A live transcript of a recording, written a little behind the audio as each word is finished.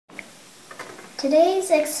Today's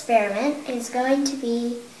experiment is going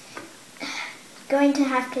to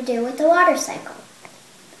have to do with the water cycle.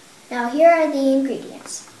 Now here are the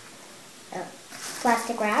ingredients.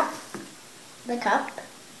 Plastic wrap, the cup,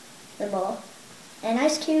 the bowl, an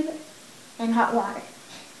ice cube, and hot water.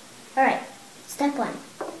 Alright, step 1.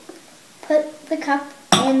 Put the cup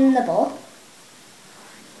in the bowl,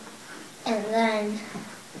 and then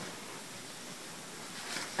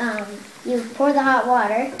you pour the hot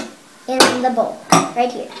water in the bowl,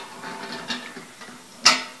 right here.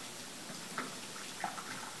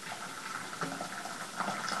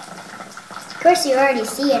 Of course, you already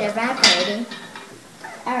see it evaporating.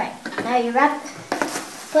 Alright, now you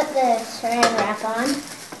put the saran wrap on.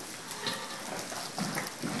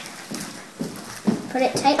 Put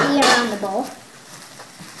it tightly around the bowl,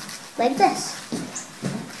 like this.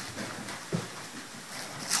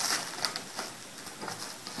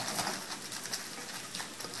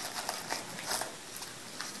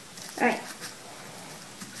 Alright,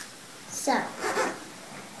 so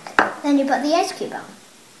then you put the ice cube on.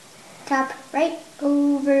 Top right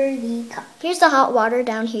over the cup. Here's the hot water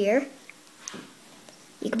down here.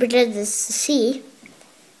 You can pretend this to see.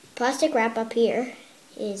 Plastic wrap up here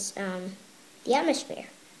is the atmosphere.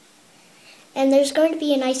 And there's going to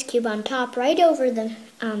be an ice cube on top right over the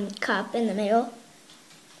cup in the middle.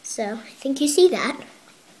 So I think you see that.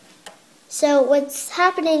 So what's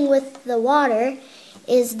happening with the water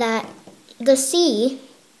is that the sea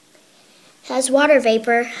has water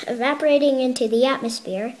vapor evaporating into the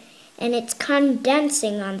atmosphere, and it's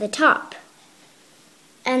condensing on the top.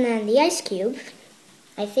 And then the ice cube,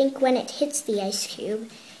 I think when it hits the ice cube,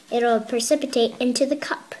 it'll precipitate into the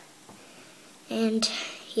cup. And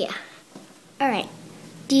yeah. Alright,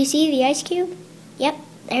 do you see the ice cube? Yep,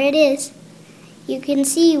 there it is. You can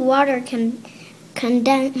see water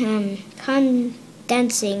condensing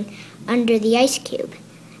under the ice cube.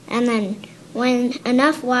 And then when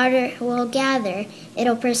enough water will gather,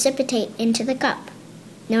 it'll precipitate into the cup,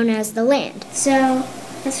 known as the land. So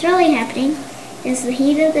what's really happening is the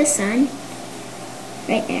heat of the sun,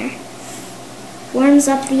 right there, warms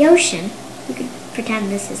up the ocean. You could pretend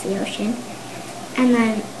this is the ocean. And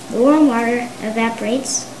then the warm water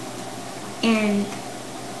evaporates and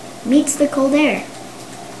meets the cold air.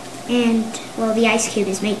 And, well, the ice cube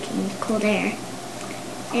is making cold air.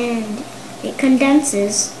 And it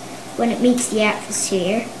condenses when it meets the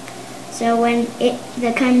atmosphere. So when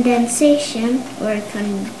the condensation,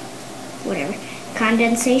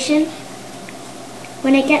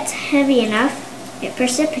 when it gets heavy enough, it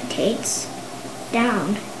precipitates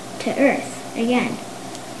down to Earth again.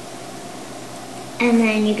 And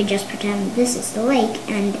then you can just pretend this is the lake,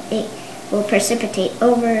 and it will precipitate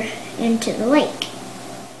over into the lake.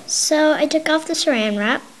 So I took off the saran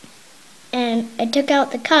wrap, and I took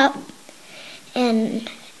out the cup, and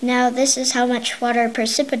now this is how much water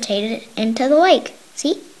precipitated into the lake.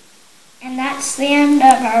 See? And that's the end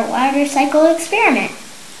of our water cycle experiment.